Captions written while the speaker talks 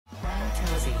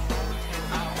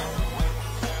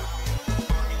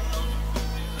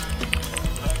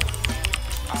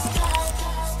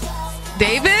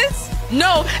Davis?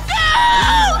 No. I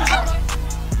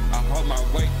hold my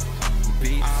weight,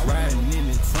 bitch. Riding in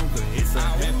it, Tonka, it's a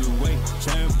heavyweight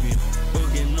champion.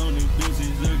 Fucking on the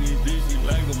bitches, looking bitchy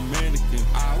like a mannequin.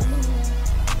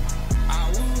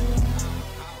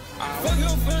 Fuck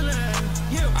your feelings,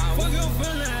 yeah. Fuck your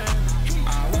feelings,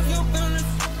 fuck your feelings,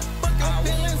 fuck your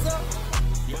feelings up.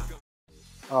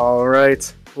 All right,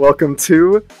 welcome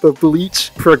to the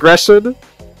Bleach progression.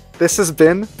 This has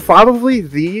been probably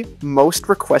the most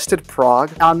requested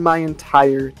prog on my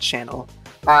entire channel.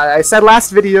 I said last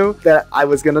video that I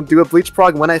was gonna do a Bleach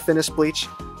prog when I finished Bleach.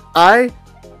 I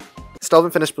still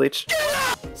haven't finished Bleach.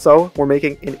 So we're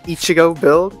making an Ichigo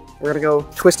build. We're gonna go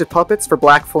Twisted Puppets for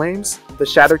Black Flames, the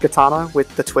Shattered Katana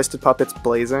with the Twisted Puppets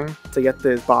blazing to get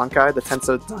the Bankai, the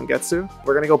Tenso Zangetsu.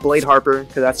 We're gonna go Blade Harper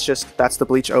because that's the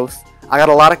Bleach oath. I got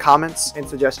a lot of comments and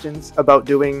suggestions about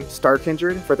doing Star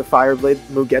Kindred for the Fireblade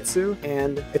Mugetsu,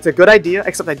 and it's a good idea,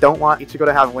 except I don't want Ichigo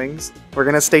to have wings. We're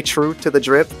gonna stay true to the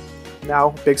drip.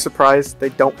 Now, big surprise, they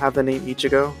don't have the name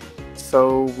Ichigo,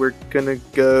 so we're gonna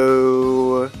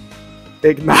go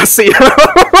Ignacio.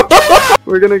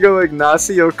 We're gonna go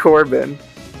Ignacio Corbin.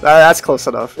 That's close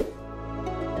enough.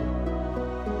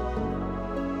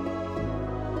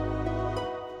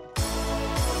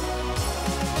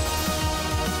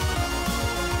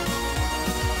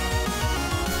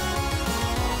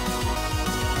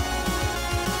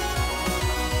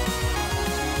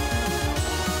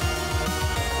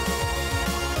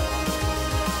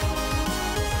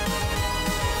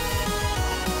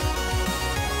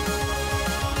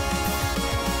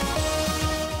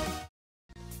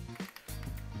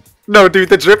 No, dude,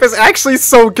 the drip is actually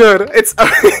so good. It's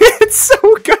it's so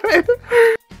good.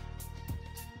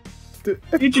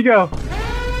 Ichigo.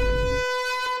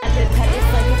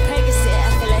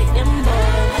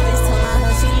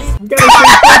 I'm getting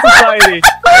Soul Society.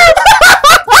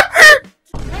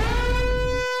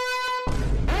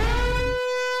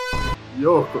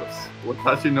 Yokos,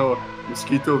 Watashi no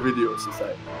Mosquito Video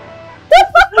Society.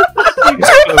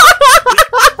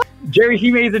 Jerry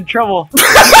Hime's in trouble.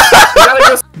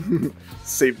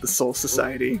 Save the Soul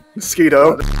Society.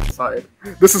 Mosquito. Sorry.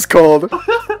 This is cold.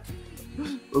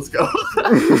 Let's go.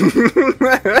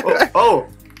 oh.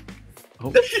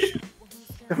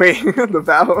 Wait, the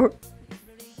bow.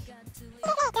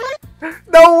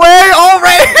 No way!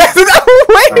 Already! No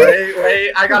way!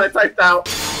 Wait, I got it typed out.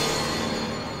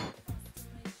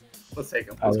 Let's take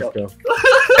him. Let's go.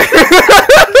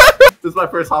 This is my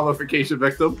first homification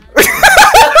victim.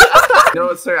 You know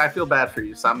what, sir? I feel bad for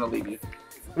you, so I'm gonna leave you.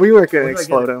 We weren't gonna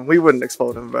explode him. We wouldn't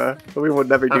explode him, bro. We would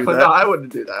never do that. No, I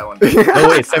wouldn't do that. I wouldn't. Oh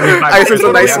wait, 75. Ice is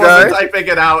a nice I guy. wasn't typing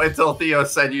it out until Theo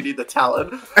said you need the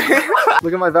talent.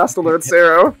 Look at my Vastalord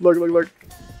Sero. Look, look, look.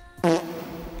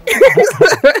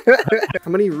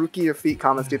 How many Rookie of Feet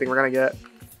comments do you think we're gonna get?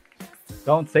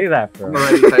 Don't say that, bro. I'm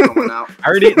already typing one out. I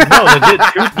already no, legit.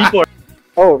 2 people are.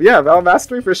 Oh yeah, Val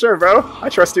Mastery for sure, bro. I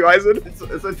trust you, Aizen. It's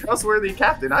a trustworthy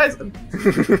captain, Aizen.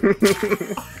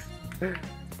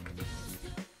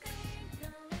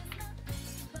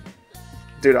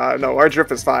 Dude, no, our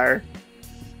drip is fire.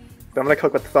 I'm gonna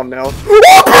click with the thumbnail.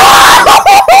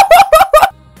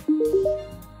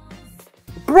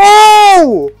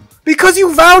 Bro! Because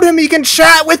you vowed him, he can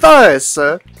chat with us!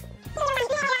 I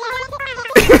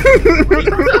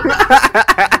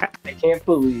can't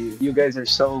believe you guys are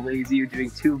so lazy. You're doing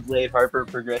 2 Blade Harper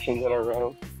progressions in a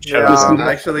row. Yeah.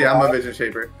 Actually, I'm a vision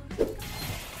shaper.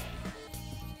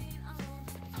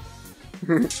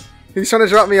 He's trying to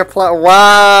drop me a plat.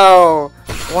 Wow!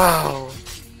 Wow.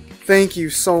 Thank you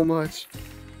so much.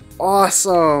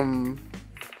 Awesome.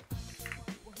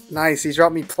 Nice, he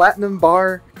dropped me Platinum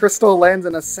Bar, Crystal Lens,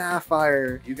 and a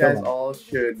Sapphire. You guys all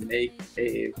should make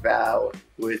a vow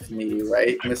with me,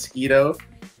 right? Mosquito.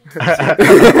 We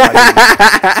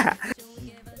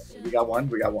got one.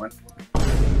 We got one.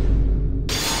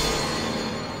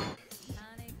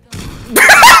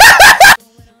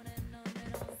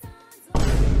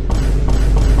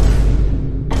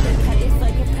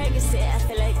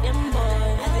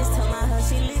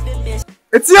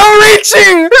 It's your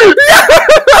reaching!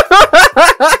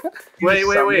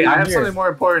 Wait. I have something more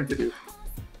important to do.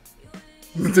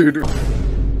 Dude.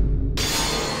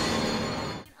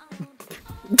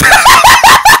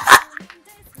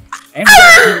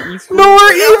 No,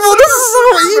 we're evil! This is so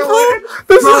evil!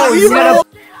 This is evil!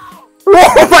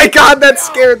 Oh my god, that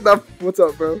scared them! What's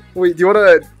up, bro? Wait, do you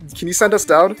wanna... Can you send us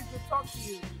down?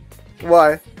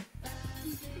 Why? I've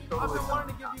been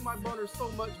wanting to give you my butter so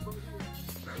much, bro.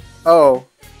 Oh.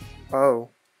 Oh.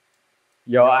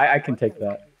 Yo, I can take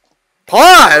that.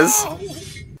 Pause!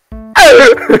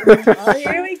 Oh,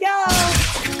 here we go!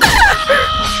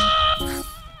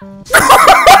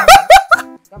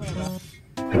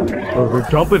 Oh, they're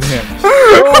jumping him.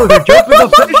 Oh, they're jumping the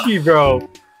fishy, bro.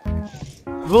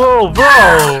 Whoa,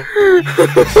 bro.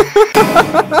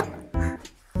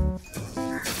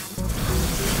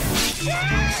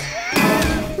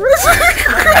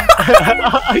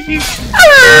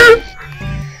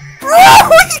 Bro,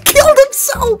 he killed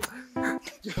himself!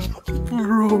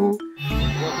 Bro. He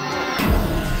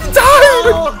died!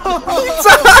 He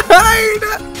died!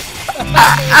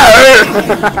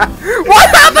 What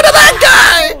happened to that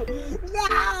guy?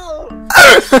 No!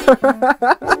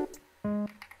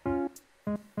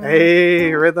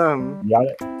 Hey, rhythm. Got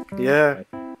it. Yeah.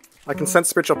 I can sense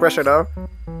spiritual pressure though.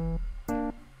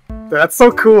 That's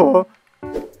so cool.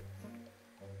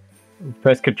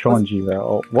 Press Control and G, bro.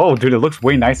 Oh, whoa, dude, it looks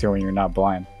way nicer when you're not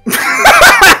blind.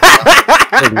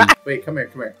 Wait, come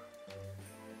here.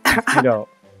 You know.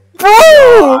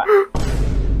 Bro!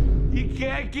 You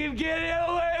can't keep getting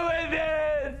away with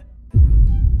it!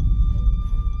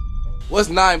 What's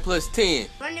 9 plus 10?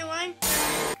 No!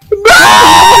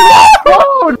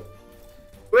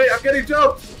 Wait, I'm getting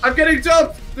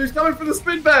jumped! He's coming for the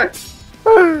spin back!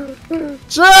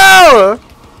 Joe!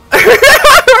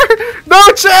 No,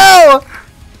 Joe!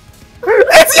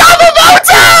 It's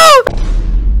Yamamoto!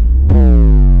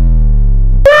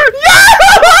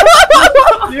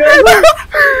 Yeah!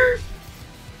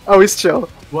 Oh, he's chill.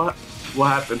 What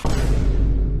happened?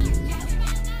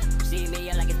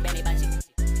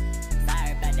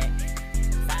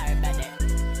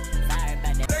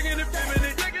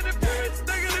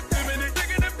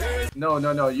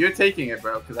 No, you're taking it,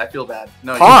 bro, because I feel bad.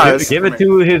 No, Pause. Give it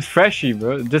to his freshie,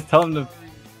 bro. Just tell him to.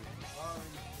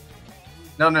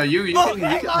 No, you can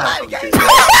have some too.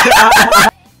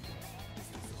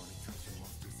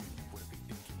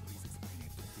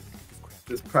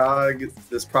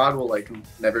 This prod will like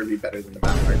never be better than the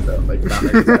Mountain Art though. Like the Mountain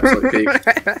Art is absolutely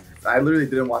big. I literally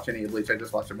didn't watch any of Bleach. I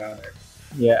just watched the Mountain Art.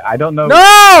 Yeah, I don't know.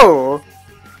 No!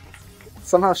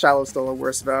 Somehow Shallow's still a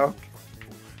worse vow.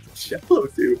 Shallow,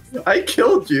 dude. I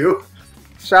killed you.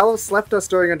 Shallow slept us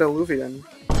during a diluvian.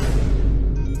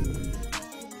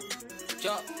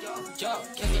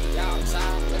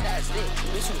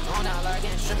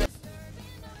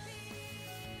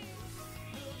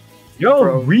 Yo,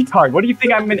 Bro. retard! What do you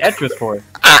think I'm in Etris for?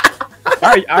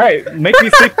 Alright, make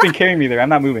me sick and carry me there. I'm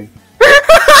not moving. Go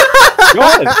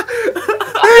ahead.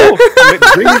 Oh,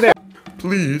 bring me there.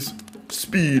 Please,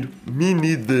 speed. Me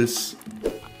need this.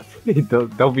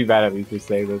 Don't be mad at me for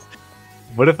saying this.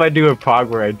 What if I do a prog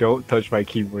where I don't touch my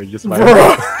keyboard, just my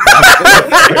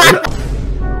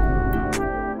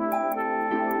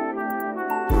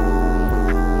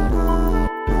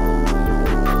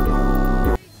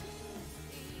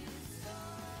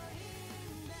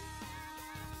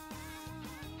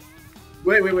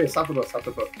Wait, stop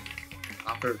the boat.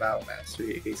 After Battle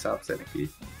Mastery, Aesop's Anarchy.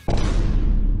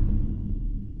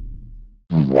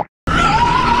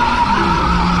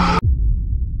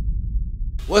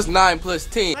 What's 9 plus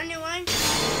 10?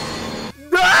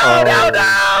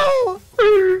 No!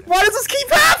 Why does this keep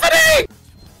happening?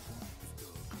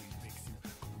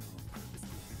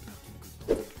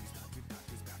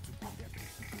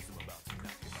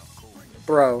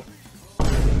 Bro.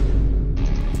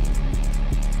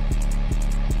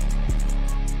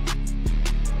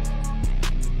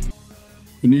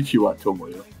 Konnichiwa,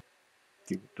 Tomoyo.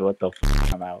 Dude, what the f?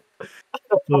 I'm out.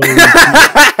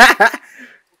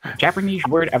 Japanese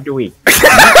word of the week.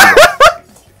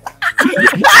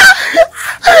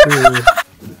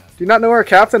 Do you not know our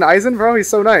Captain Eisen, bro? He's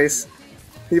so nice.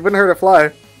 He wouldn't hurt a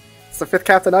fly. It's the 5th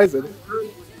Captain Eisen.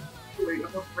 We're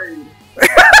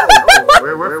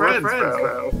friends,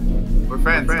 bro. We're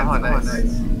friends. Oh,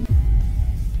 nice.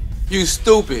 You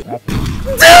stupid.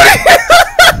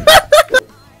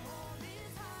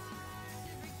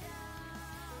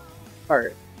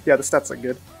 Alright. Yeah, the stats look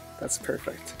good. That's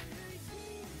perfect.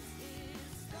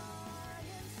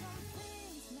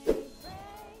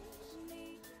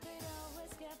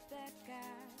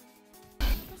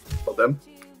 Hold them.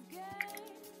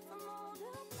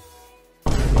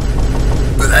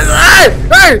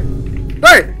 Hey!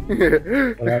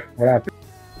 What happened?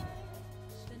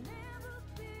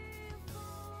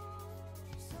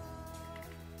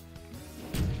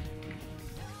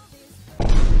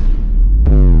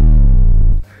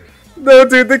 No,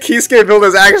 dude, the Keyscape build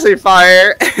is actually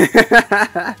fire.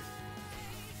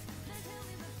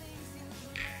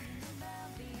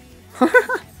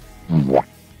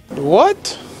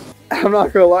 What? I'm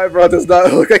not gonna lie, bro, it does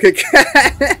not look like a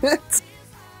cat.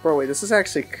 Bro, wait, this is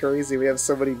actually crazy. We have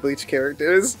so many Bleach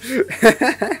characters.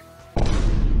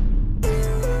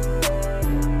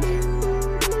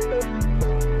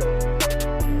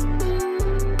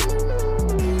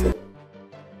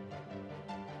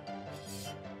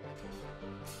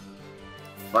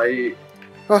 fight.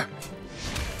 Ah.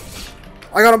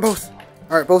 I got them both.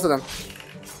 Alright, both of them.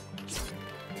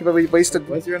 Okay, but we wasted.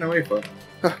 What's you running away from?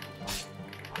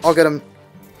 I'll get him.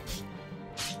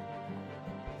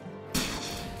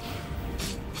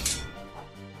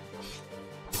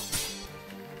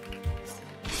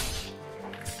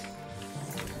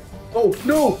 Oh,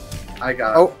 no! I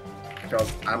got Oh.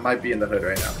 Charles, I might be in the hood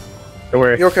right now. Don't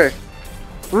worry. You're okay.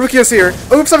 Rukia's here.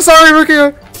 Oops, I'm sorry,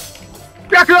 Rukia!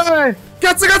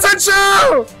 Getsu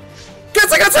Tensho!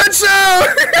 Getsu Tensho!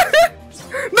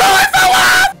 No, I fell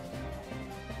off!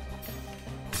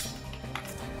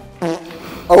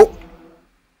 Oh.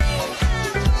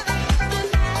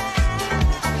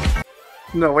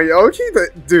 No, wait, okay,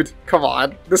 dude, come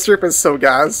on. This trip is so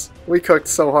gas. We cooked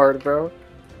so hard, bro.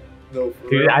 No, for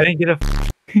Dude, real. I didn't get a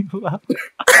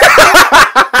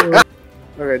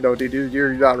Okay, no, dude,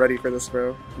 you're not ready for this,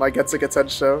 bro. My Getsu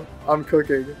Tensho. I'm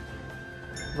cooking.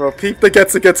 Bro, peep the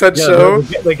Getsu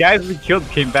Tensho. the guys we killed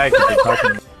came back and they're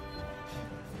talking.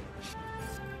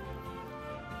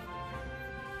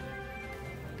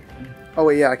 Oh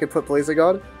wait, yeah, I could put Blazing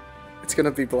on. It's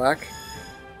gonna be black.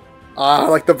 Ah,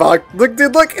 like the bog. Look,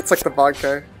 dude, look! It's like the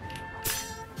vodka.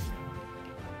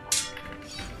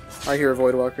 I hear a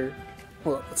Voidwalker.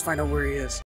 Hold up, let's find out where he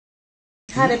is.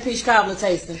 How that peach cobbler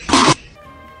tasting?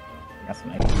 That's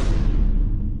nice.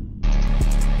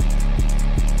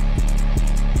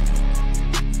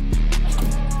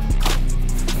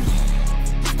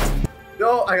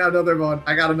 No, I got another one.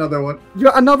 I got another one. You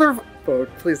got another. Oh,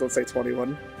 please don't say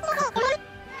 21.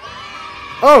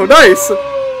 Oh, nice!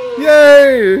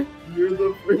 Yay! You're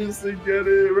the first to get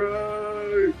it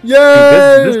right.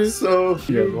 Yay! So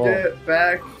you Yeah, get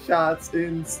back shots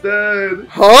instead.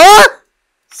 Huh?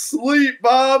 Sleep,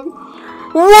 Bob.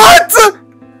 What?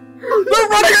 They're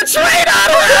running a train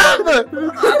out of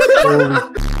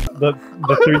him!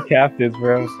 The three captives,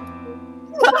 bro.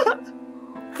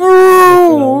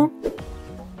 Bro!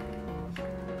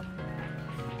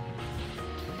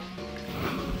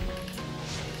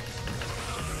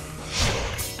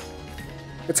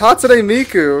 It's Hatsune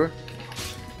Miku.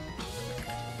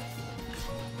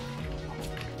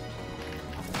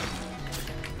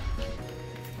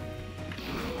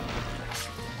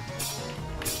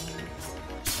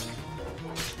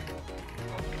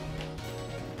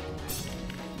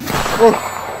 Oh!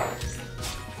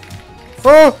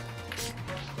 Oh!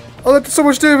 Oh, that did so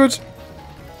much damage!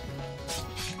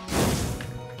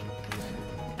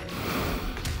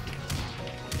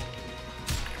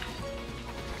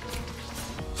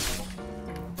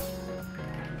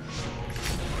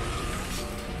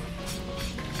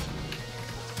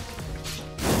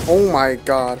 Oh my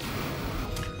god.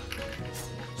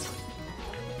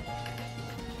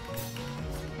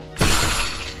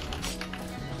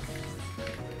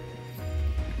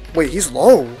 Wait, he's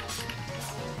low.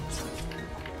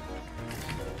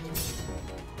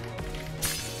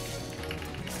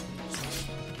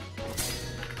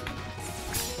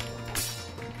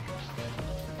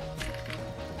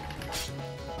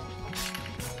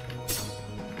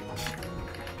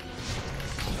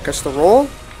 Catch the roll.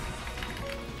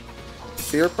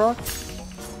 Fear proc?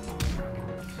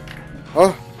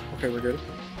 Oh, okay, we're good.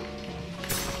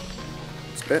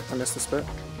 Spit, I missed the spit.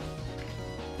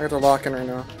 I got to lock in right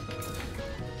now.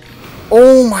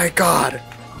 Oh my god!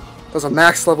 That was a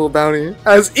max level bounty.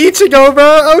 As Ichigo,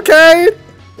 bro, okay!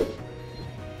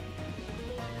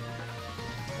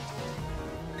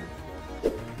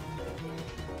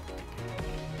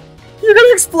 You're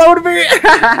gonna explode me!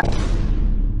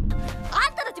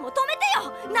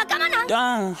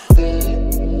 Done.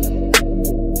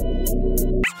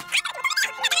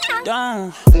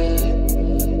 Done.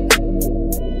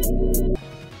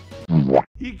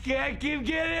 You can't keep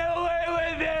getting away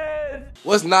with it!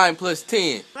 What's 9 plus 10?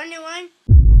 He's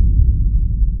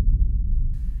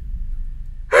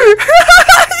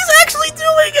actually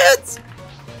doing it!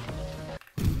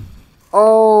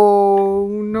 Oh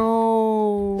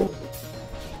no.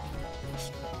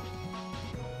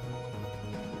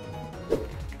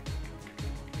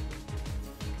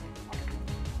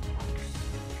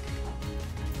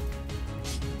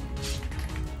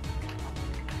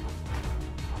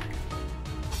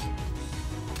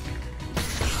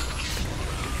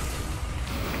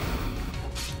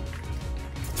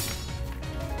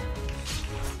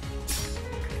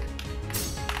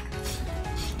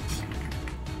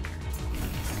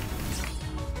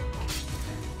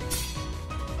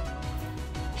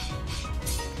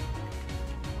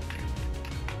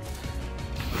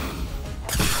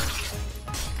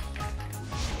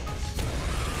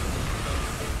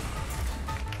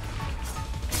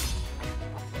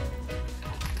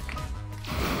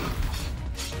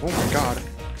 Oh my god.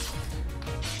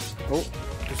 Oh,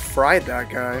 just fried that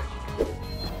guy.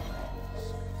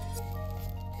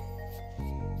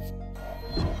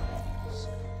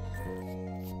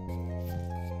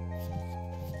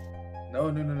 No.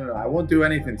 I won't do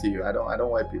anything to you. I don't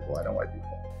wipe people. I don't wipe people.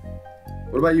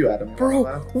 What about you, Adam? You Bro,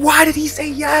 wanna laugh? why did he say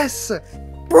yes?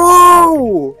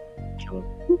 Bro! Kill him.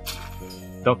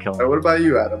 Don't kill Alright, him. what about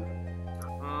you, Adam?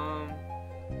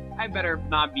 I better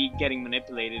not be getting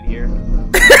manipulated here.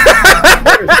 Why'd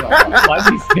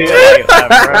you say it like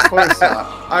that, bro? Of course not.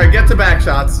 Alright, get to back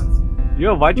shots.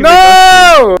 Yo, why'd you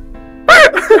No!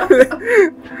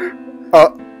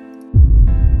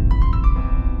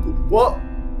 What?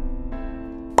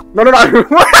 No.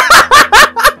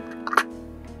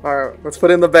 Alright, let's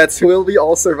put in the bets. Who will we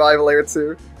all survive layer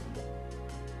 2?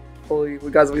 Holy,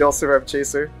 guys, we all survive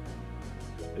Chaser.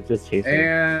 It's just chasing.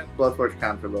 And Bloodforge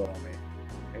count for little homie.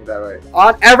 Ain't that right?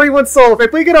 On everyone's soul,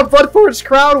 if we get a Bloodforge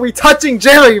crown, we touching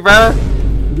Jerry, bruh!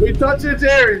 We touching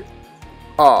Jerry!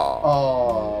 Aww.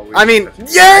 Oh. I mean,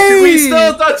 yay! Actually, we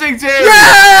still touching Jerry!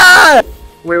 Yeah!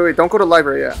 Wait, don't go to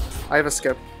library yet. I have a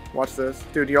skip. Watch this.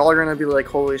 Dude, y'all are gonna be like,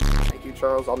 holy shit, thank you,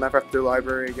 Charles. I'll never have to do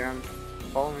library again.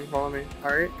 Follow me.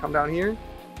 Alright, come down here.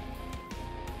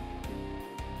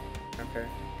 Okay.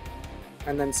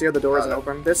 And then see how the door isn't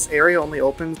open? This area only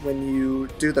opens when you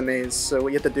do the maze. So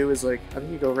what you have to do is like, I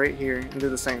think you go right here and do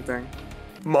the same thing.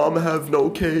 Mom have no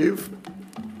cave.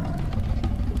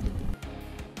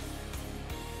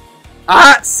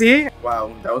 Ah, see?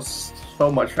 Wow, that was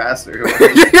so much faster.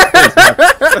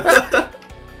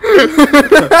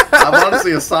 I'm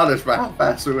honestly astonished by how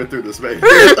fast we went through this maze.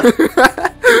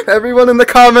 Everyone in the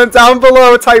comment down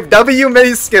below type W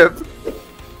maze skip.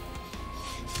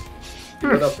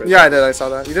 Yeah, I did. I saw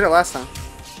that. You did it last time.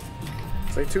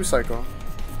 It's like 2 cycle.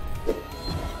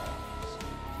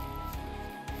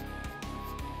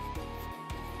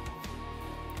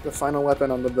 The final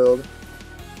weapon on the build.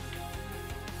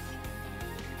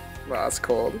 Wow, that's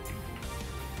cold.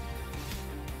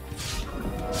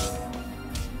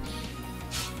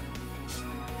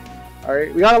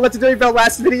 Alright, we got a legendary belt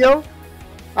last video.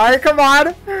 Alright, come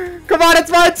on. Come on, it's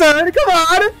my turn. Come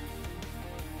on.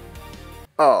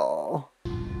 Oh.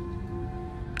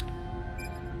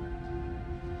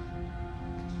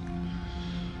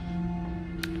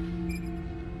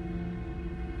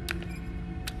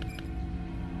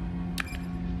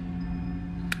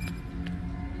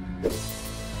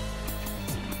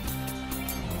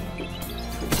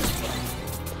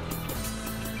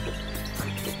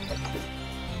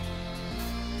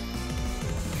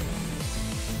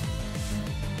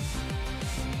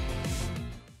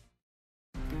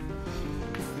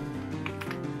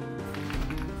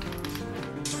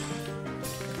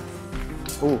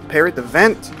 Ooh, parried the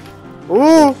vent.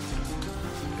 Ooh!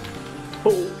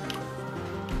 Oh.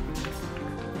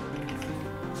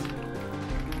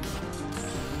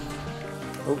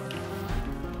 Oh.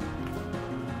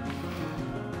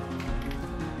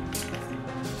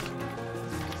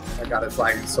 I got it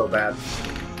flagging so bad.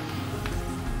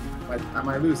 I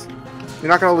might lose. You're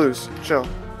not gonna lose. Chill.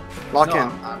 Lock in.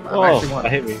 I'm actually won.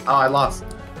 That hit me. Oh, I lost.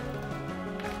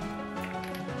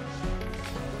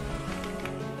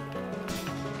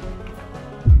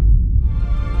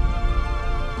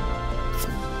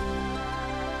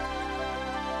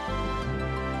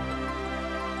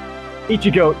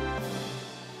 Ichigo,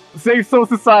 save Soul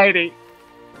Society.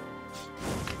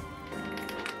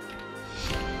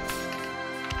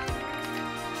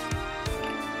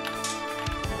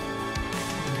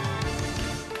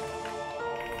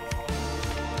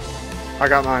 I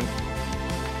got mine.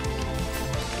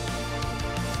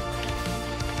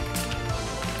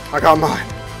 I got mine.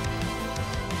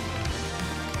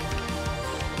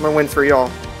 I'm gonna win for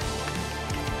y'all.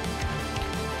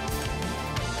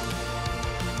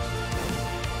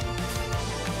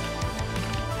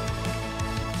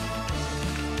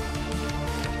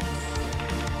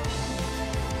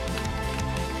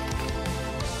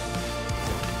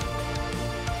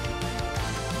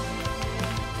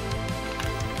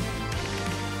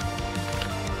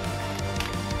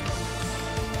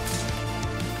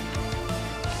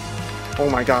 Oh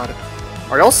my god.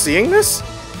 Are y'all seeing this?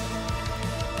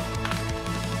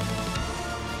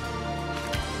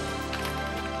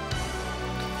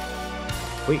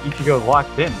 Wait, Ichigo's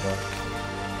locked in, bro.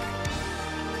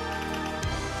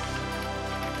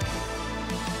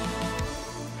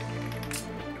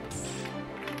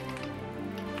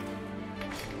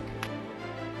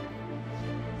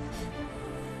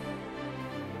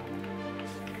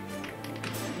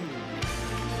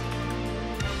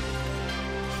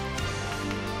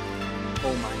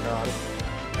 Oh my god.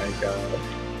 Thank God.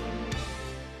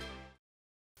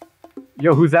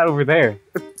 Yo, who's that over there?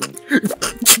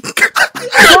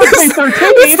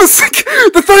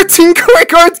 The 13 court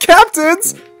guard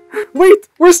captains! Wait,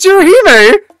 where's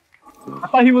Jirahime? I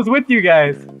thought he was with you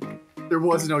guys. There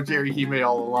was no Jerry Hime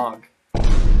all along.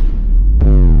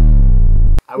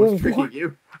 I was tricking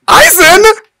you. Aizen!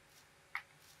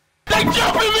 They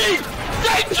jumping me!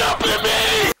 They jumping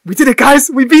me! We did it,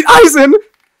 guys! We beat Aizen!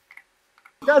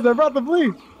 Guys, I brought the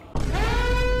Bleach.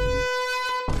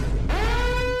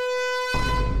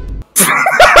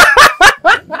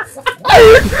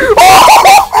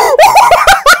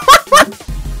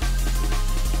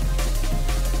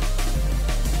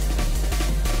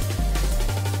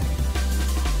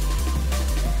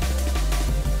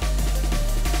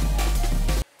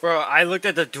 Bro, I looked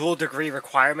at the dual degree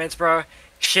requirements, bro.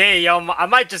 Shit, yo, I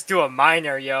might just do a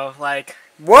minor, yo. Like,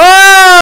 Whoa!